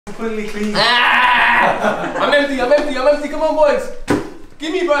Completely clean. Ah! I'm empty. Come on, boys.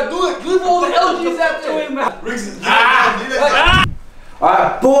 Give me, bro. Do it. Do it for all the LGs out there.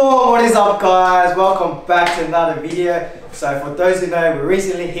 Alright, boom! What is up, guys? Welcome back to another video. So for those who know, we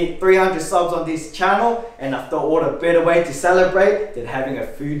recently hit 300 subs on this channel, and I thought what a better way to celebrate than having a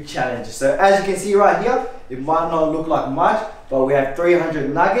food challenge. So as you can see right here, it might not look like much, but we have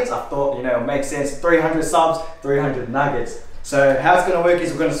 300 nuggets. I thought, you know, it makes sense. 300 subs, 300 nuggets. So how it's gonna work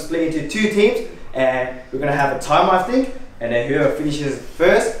is we're gonna split into 2 teams, and we're gonna have a timer, I think, and then whoever finishes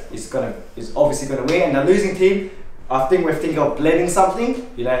first is obviously gonna win. And the losing team, I think we're thinking of blending something.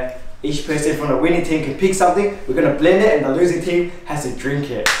 You know, each person from the winning team can pick something. We're gonna blend it, and the losing team has to drink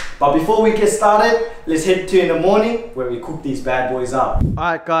it. But before we get started, let's head to in the morning where we cook these bad boys up.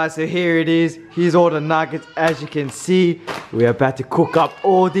 Alright guys, so here it is. Here's all the nuggets. As you can see, we're about to cook up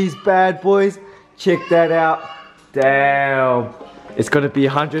all these bad boys. Check that out. Damn. It's gonna be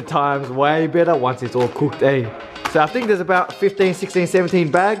 100 times way better once it's all cooked, eh? So I think there's about 15, 16, 17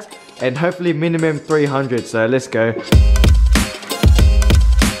 bags, and hopefully minimum 300, so let's go.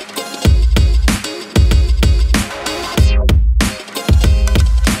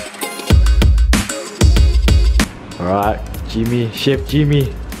 Alright, Jimmy, Chef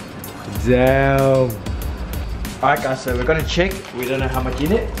Jimmy. Damn. Alright guys, so we're gonna check. We don't know how much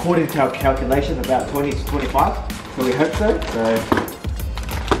in it. According to our calculations, about 20 to 25. So we hope so. So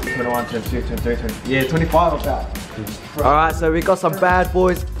 21, 22, 23, 20. Yeah, 25 of that. Alright, so we got some bad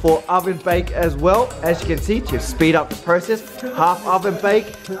boys for oven bake as well. As you can see, to speed up the process, half oven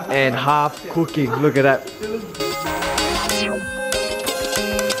bake and half cooking. Look at that.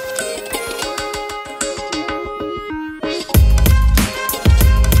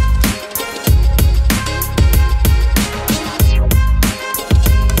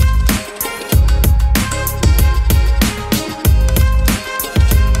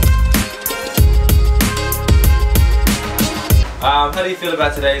 How do you feel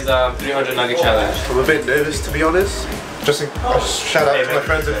about today's 300 nugget challenge? I'm a bit nervous, to be honest. Just a shout out to my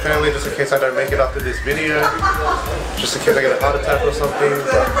friends and family, just in case I don't make it after this video. Just in case I get a heart attack or something.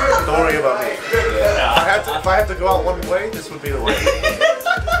 But don't worry about me. Yeah. If I had to go out one way, this would be the way.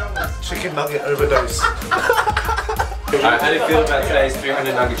 Chicken nugget overdose. How do you feel about today's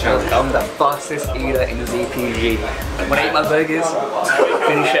 300 nugget challenge? I'm the fastest eater in ZPG. When I eat my burgers,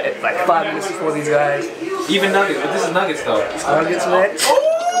 finish it at like 5 minutes before these guys. Even nuggets, but this is nuggets though. It's nuggets, man. Come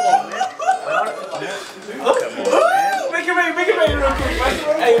on, man. Make it rain real quick, man.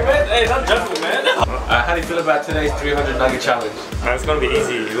 Hey, not jumping, man. How do you feel about today's 300 nugget challenge? It's gonna be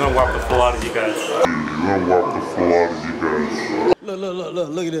easy. You're gonna wipe the floor out of you guys.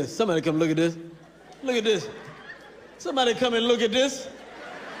 Look at this. Somebody come look at this. Look at this. Somebody come and look at this.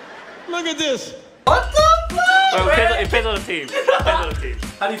 Look at this. What the fuck? Well, it depends on the team.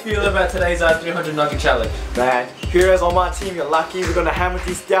 How do you feel about today's 300 nugget challenge? Man, heroes on my team, you're lucky. We're gonna hammer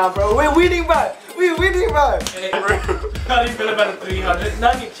this down, bro. We're winning, bro. We're winning, bro. Hey, how do you feel about the 300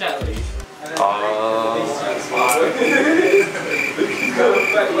 nugget challenge?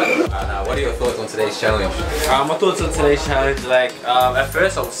 What are your thoughts on today's challenge? My thoughts on today's challenge, like, at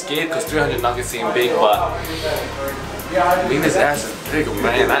first I was scared because 300 nuggets seemed big, but Lena's ass is big,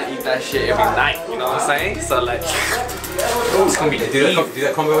 man. I eat that shit every night, you know what I'm saying? So like, it's gonna be do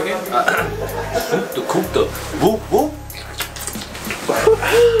that combo again? The cook the whoop whoop.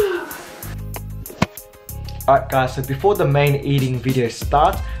 Alright guys, so before the main eating video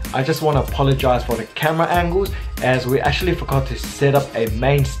starts, I just want to apologize for the camera angles, as we actually forgot to set up a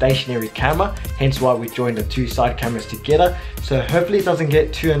main stationary camera, hence why we joined the 2 side cameras together. So hopefully it doesn't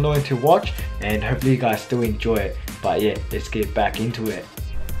get too annoying to watch, and hopefully you guys still enjoy it. But yeah, let's get back into it.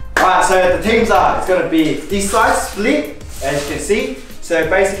 Alright, so the teams it's going to be this side split, as you can see. So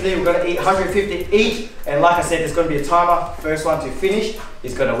basically we're going to eat 150 each, and like I said, there's going to be a timer. First one to finish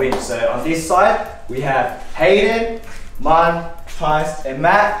is going to win. So on this side we have Hayden, Man, Tice and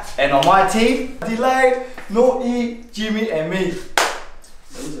Matt, and on my team, Delay, Naughty, Jimmy and me.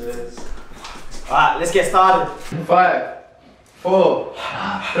 Alright, let's get started. 5, 4,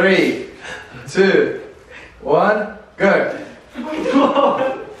 3, 2, 1, go.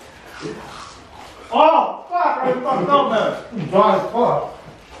 Oh, fuck, I fucked up, man. Dry as fuck.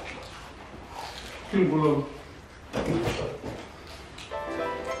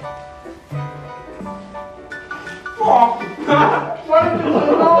 Fuck! Why did you do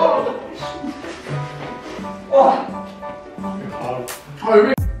that? Oh!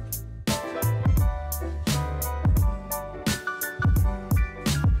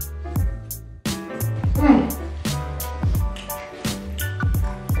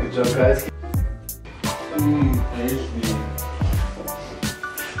 Good job, guys. Tasty.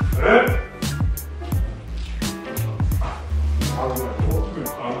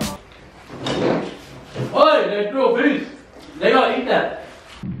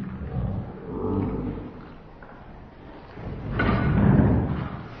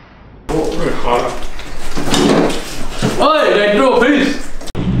 Oi, they do a piece.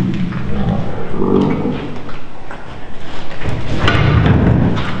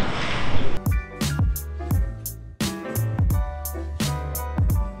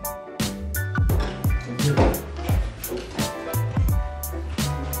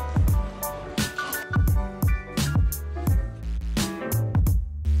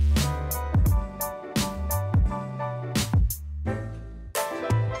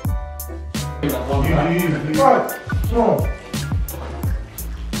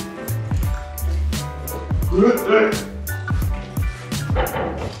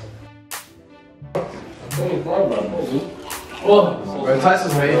 When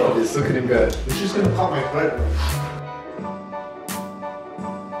Tyson's made for this, look at him go. He's just gonna cut my throat.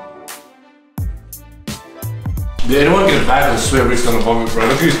 Did anyone get back and swear Rick's gonna vomit, bro?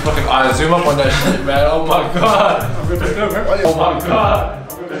 Look at his fucking eyes. Zoom up on that shit, man. Oh my god. Oh my god.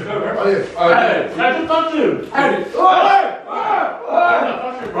 Hey, I just touched you. Hey,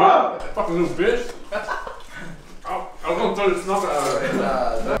 fucking little bitch. I'm gonna throw this nugget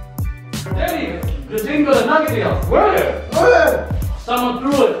out. Daddy, the thing got a nugget here. Where? Someone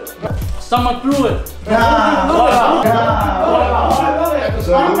threw it. Someone threw it. I'm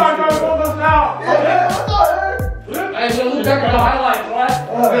not gonna focus now. Hey, so look back at the highlights, right?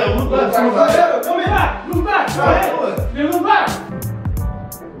 Yeah, look back. Look back. Go ahead. Yeah, look back.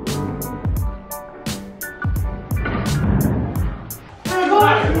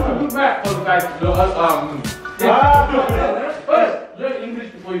 Look back for the guys. Learn English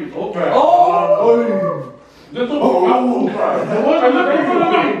before you talk, bro. Oh! Let's talk about look, bro.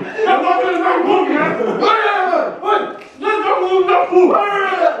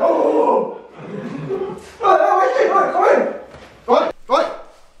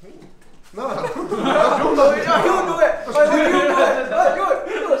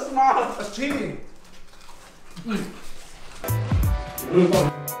 That's cheating.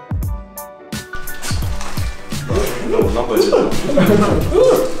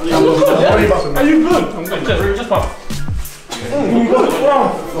 Are you good? I'm good. Just pop.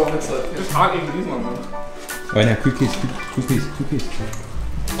 Just hard eating these ones, man. Right now, quick piece.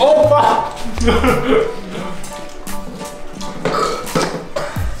 Oh fuck!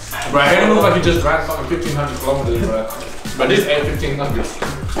 Bro, I don't look like you just ran fucking 1,500 kilometers, bro. But this ain't 1,500.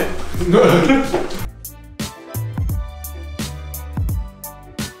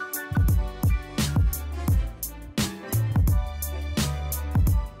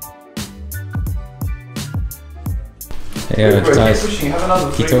 Yeah, guys, can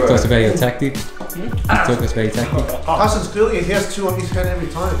you talk to us about your tactic? Tyson's clearly, he has two on his head every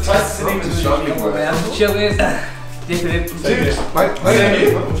time. Tyson's even struggling, man. Chill is. Dip it. Is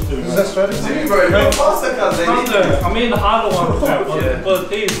that strategy? I mean the harder one, but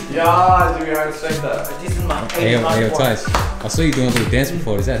these. Yeah, do we respect that? This is my Hey, yo, Tys, I saw you doing a little dance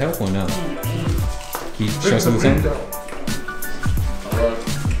before. Does that help or no? Can you show us a little something?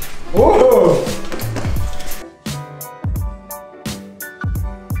 Oh!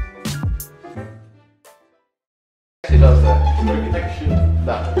 He does that. Can you take a shit?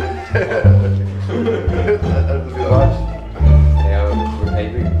 Nah. That would be large. Yeah, we're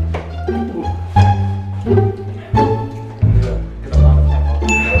angry.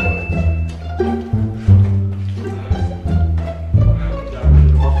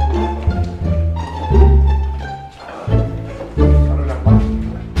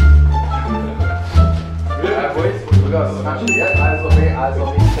 Alright boys, we got smash it yet. Eyes on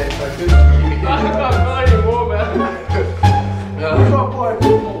me, stay focused. I can't go anymore, man.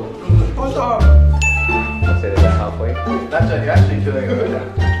 Push up. I'll say that halfway. That's it, you're actually feeling it right now.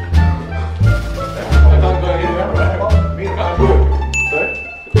 I can't go anywhere. Me, I can't go. Sorry?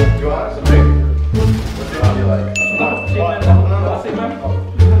 You want some big? What do you like?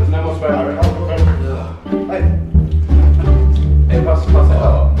 No more spray. Hey, pass it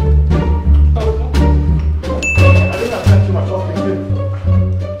out. I think I've spent too much off me too.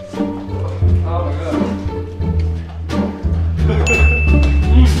 Oh my god.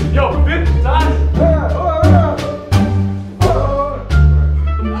 Yo, bitch, done!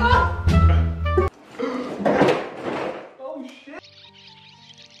 Oh shit!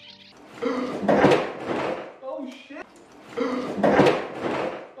 Oh shit!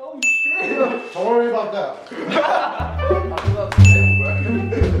 Oh shit! Don't worry about that.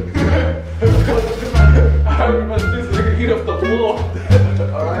 I remember this like a hit off the floor.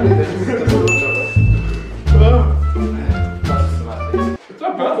 Alright, let's do it. Is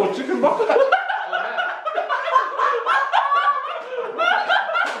that bad for chicken bucket?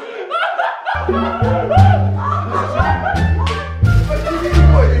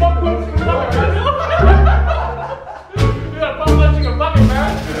 Fuck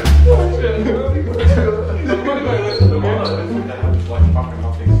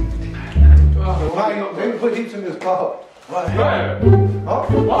Oh. What? What?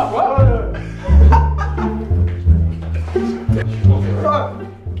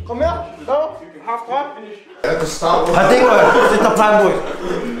 Come here. No. Half time. At the start. I think it's the plan, boys.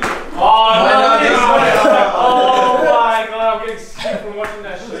 Oh my god, I'm getting sick from watching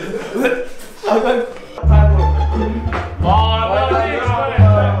that shit. Oh my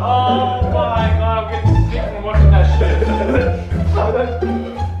god, I'm getting sick from watching that shit.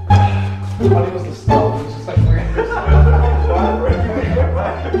 What was the start? It was just like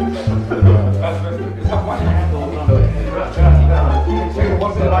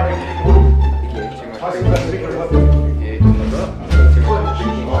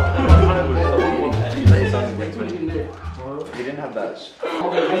You didn't have that.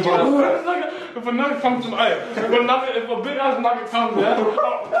 If a nugget comes to my, if a big ass nugget comes, yeah.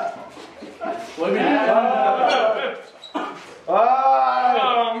 Oh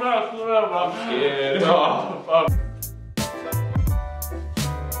man, I'm scared.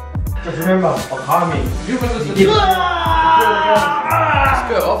 Just remember, Okami. Let's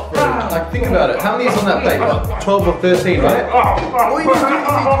go off, bro. Like, think about it. How many is on that plate? What, 12 or 13, right? What are you doing to eat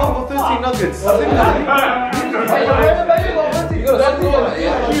 12 or 13 nuggets? You gotta stop doing that,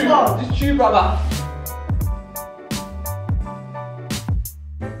 yeah? Just chew, brother.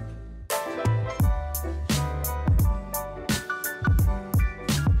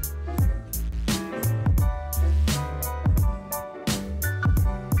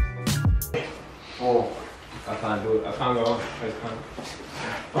 Oh, I can't do it. I can't go on. I just can't.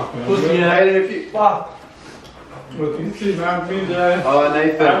 Pussy, yeah. Fuck. Look, you see, man, me there. Oh,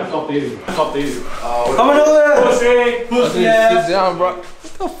 Nathan. Stop eating. Stop eating. Come on over there. Pussy. Pussy, yeah. Sit down, bro. What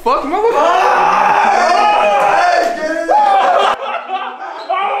the fuck, mother?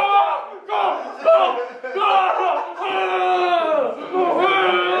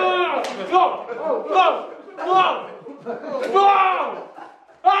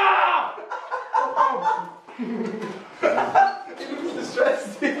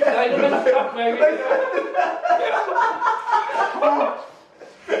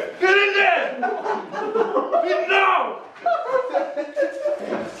 Get in there! Get down!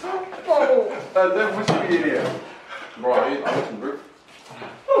 Don't push me, idiot. Bro, I'm looking, bro.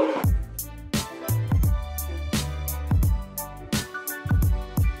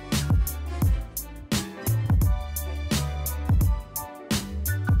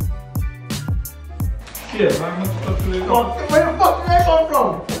 Yeah, man, where the fuck did they go? Where the fuck did that come from?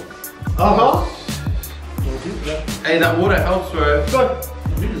 Hey, that water helps, bro. Let's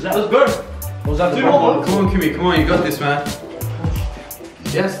go. Was that the Come on, Kimmy, come on, you got this, man.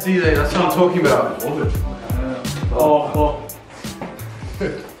 Yes, DJ, that's what I'm talking about. Oh,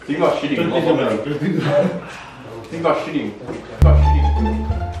 Think about shitting. Think about shitting.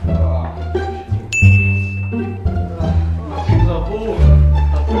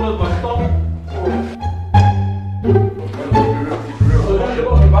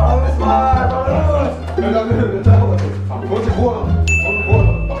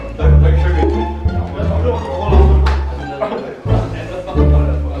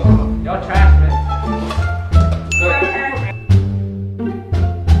 Y'all trash, man.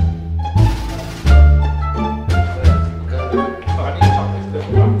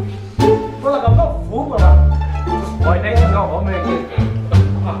 Well, like, I'm not full, but I'm... Why next? No, I'm making.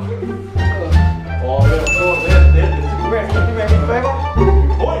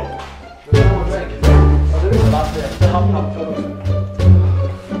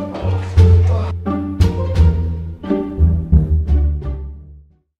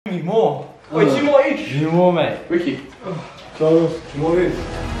 Need more. Wait, 2 more each. Need more, mate. Ricky. Two more.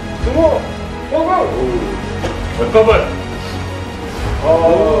 Go, go. what's up, bud?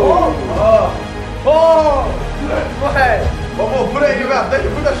 One more, put it in your mouth.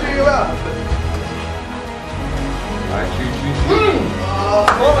 Put that shit in your mouth. Alright, shoot.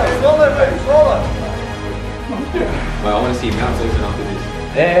 Swallow, mate. Swallow. Well, I want to see mouths open after this.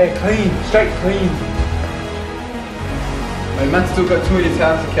 Yeah, clean. Straight clean. My man's still got 2 of your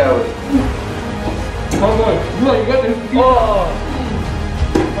tabs, you coward. Come on, you got this. Oh.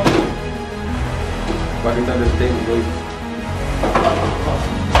 Back in time to take the boys.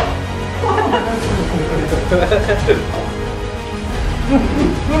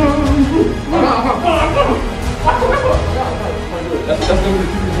 That's the stupid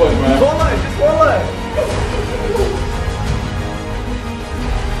boy, man. Swallow, just swallow.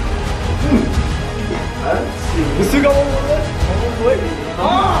 We still got one more left. One more plate.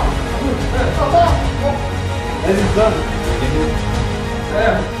 This is done.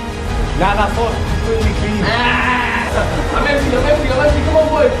 Nah, fuck. Completely clean. I'm empty. Come on,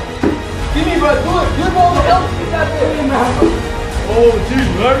 boys. Give me, bro. Do it. Give me all the help. Get that there. Oh, jeez,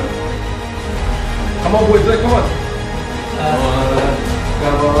 bro. Come on, boys. Come on.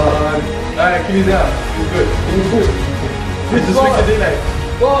 Come on. Alright, give me that. It's good. Just mix it in like.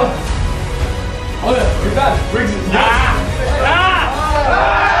 Go on. Oh yeah, we're done. Briggs is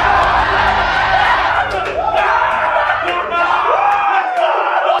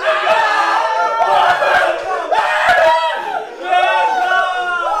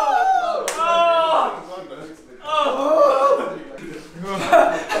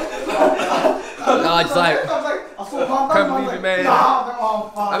It's like, can't believe it, man.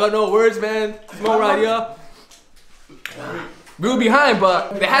 I got no words, man. Small right here. We were behind,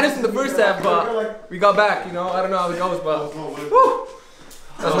 but they had us in the first half, but we got back. You know, I don't know how it goes, but whew.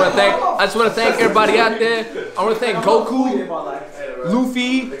 I just want to thank everybody out there. I want to thank Goku,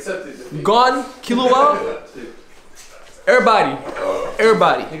 Luffy, Gon, Killua, everybody.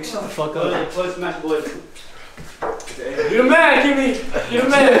 Shut the fuck up. Close match, boys. You're the man, Kimmy. You're the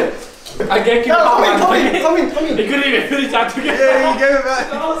man. I get Kimmy. Come in. He couldn't even finish that together. Yeah, you gave it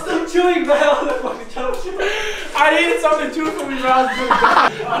back. I was still chewing, bro. I needed something to chew for me, bro. I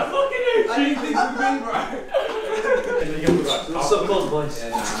fucking hate cheese. It's so close, boys.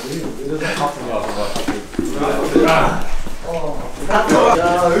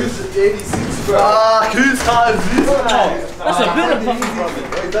 Who's 86, bro? Whose car is this? That's a bit of fucking problem.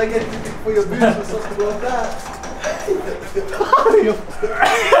 Don't get for your boots or something like that.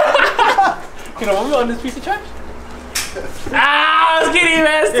 Can I want me on this piece of trash? I was kidding,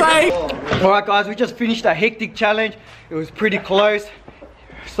 man. It's like. Alright, guys, we just finished a hectic challenge. It was pretty close.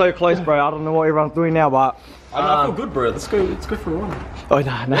 So close, bro. I don't know what everyone's doing now, but. I feel good, bro. Let's go for a run. Oh,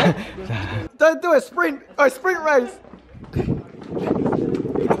 no. Don't do a sprint. Oh, sprint race.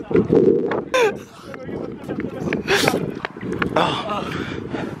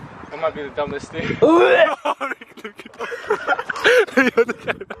 That might be the dumbest thing.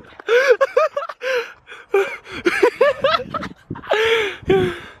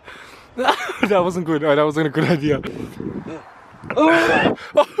 That wasn't good. Oh, that wasn't a good idea.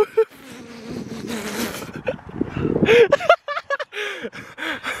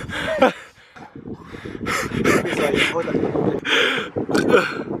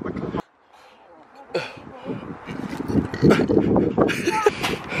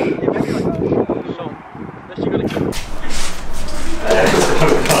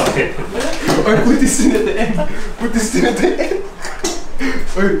 Alright, put this in at the end.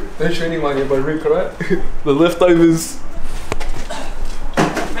 Wait, don't show anyone here, but Rick, alright? The leftovers.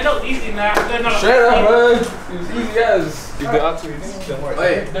 I know easy now. Shut up, man. It was easy as. If the answer is, don't worry.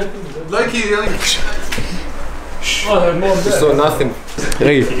 Wait, Loki, the only. You saw nothing.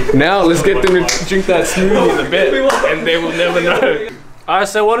 Hey, now let's get them to drink that smoothie in the bed, and they will never know. Alright,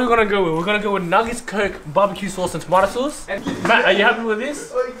 so what are we gonna go with? We're gonna go with nuggets, Coke, barbecue sauce, and tomato sauce. Matt, are you happy with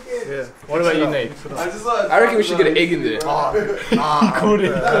this? Yeah. What about you, Nate? I reckon we should get an egg in there. Cool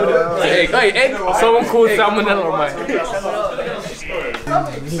it. Egg. Hey, egg. Someone called salmonella, mate.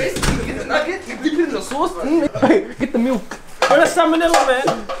 Basically, get the nugget, you dip it in the sauce. Hey, get the milk. Oh, that's salmonella, man.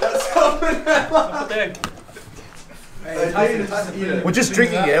 That's salmonella. We're just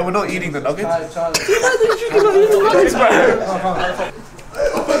drinking, yeah? We're not eating the nuggets.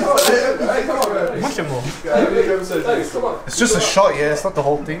 Much more. It's just a shot, yeah? It's not the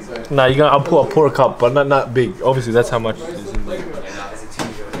whole thing. Nah, I'll pour a cup, but not big. Obviously, that's how much it is.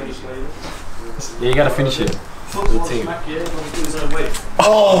 Yeah, you gotta finish it. The team.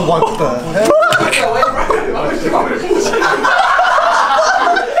 Oh, what the hell?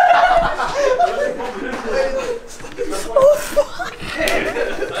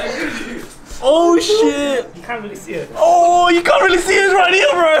 Oh shit! You can't really see it. Oh, you can't really see it right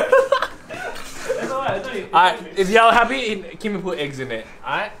here, bro. Alright, if y'all happy, Kimmy put eggs in it.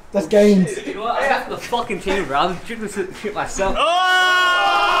 Alright? That's games. You know what? I have the fucking team, bro. I'm drinking this shit myself. Oh!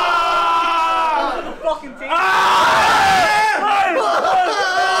 The fucking team.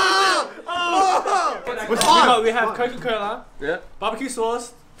 We have Coca-Cola, barbecue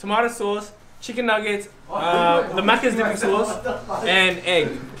sauce, tomato sauce, chicken nuggets, the Macca's dipping sauce, and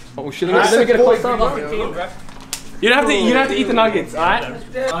egg. Oh shit, let me get a close up. You don't have to eat the nuggets, alright?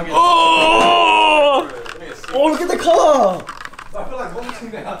 Oh! Oh, look at the color. I feel like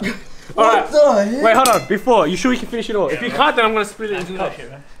vomiting now. Alright. What the heck? Wait, hold on. Before, you sure you can finish it all? If you can't, then I'm gonna split it into cups.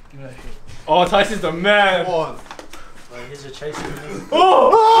 Oh, Tyson's the man. Come on. Here's your chasing.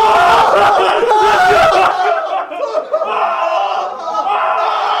 Oh!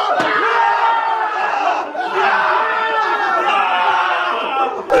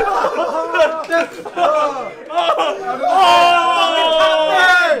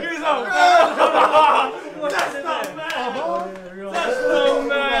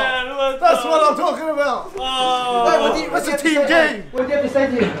 That's what I'm talking about. What's a team game? What do you have to say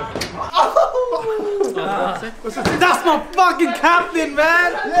to him? That's my fucking captain,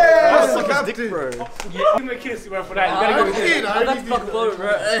 man. Yeah, that's the captain. Give him a kiss, bro, for that. You gotta give him a kiss. That's fucking blow,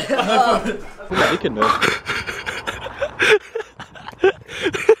 bro. You can know.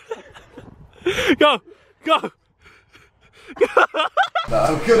 Go, go.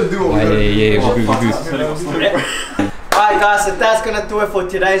 I'm gonna do it. Yeah, we're good. Alright guys, so that's gonna do it for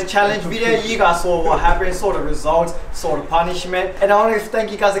today's challenge video. You guys saw what happened, saw the results, saw the punishment. And I want to thank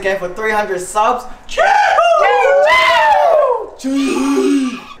you guys again for 300 subs.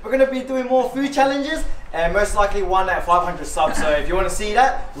 We're gonna be doing more food challenges and most likely one at 500 subs. So if you want to see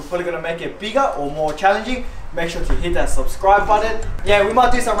that, we're probably gonna make it bigger or more challenging. Make sure to hit that subscribe button. Yeah, we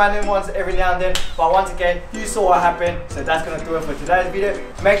might do some random ones every now and then, but once again, you saw what happened, so that's gonna do it for today's video.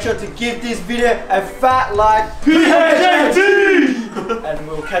 Make sure to give this video a fat like, and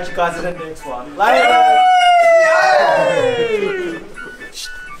we'll catch you guys in the next one. Later!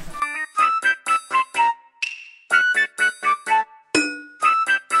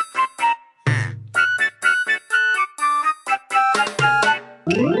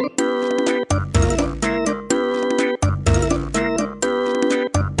 Yay!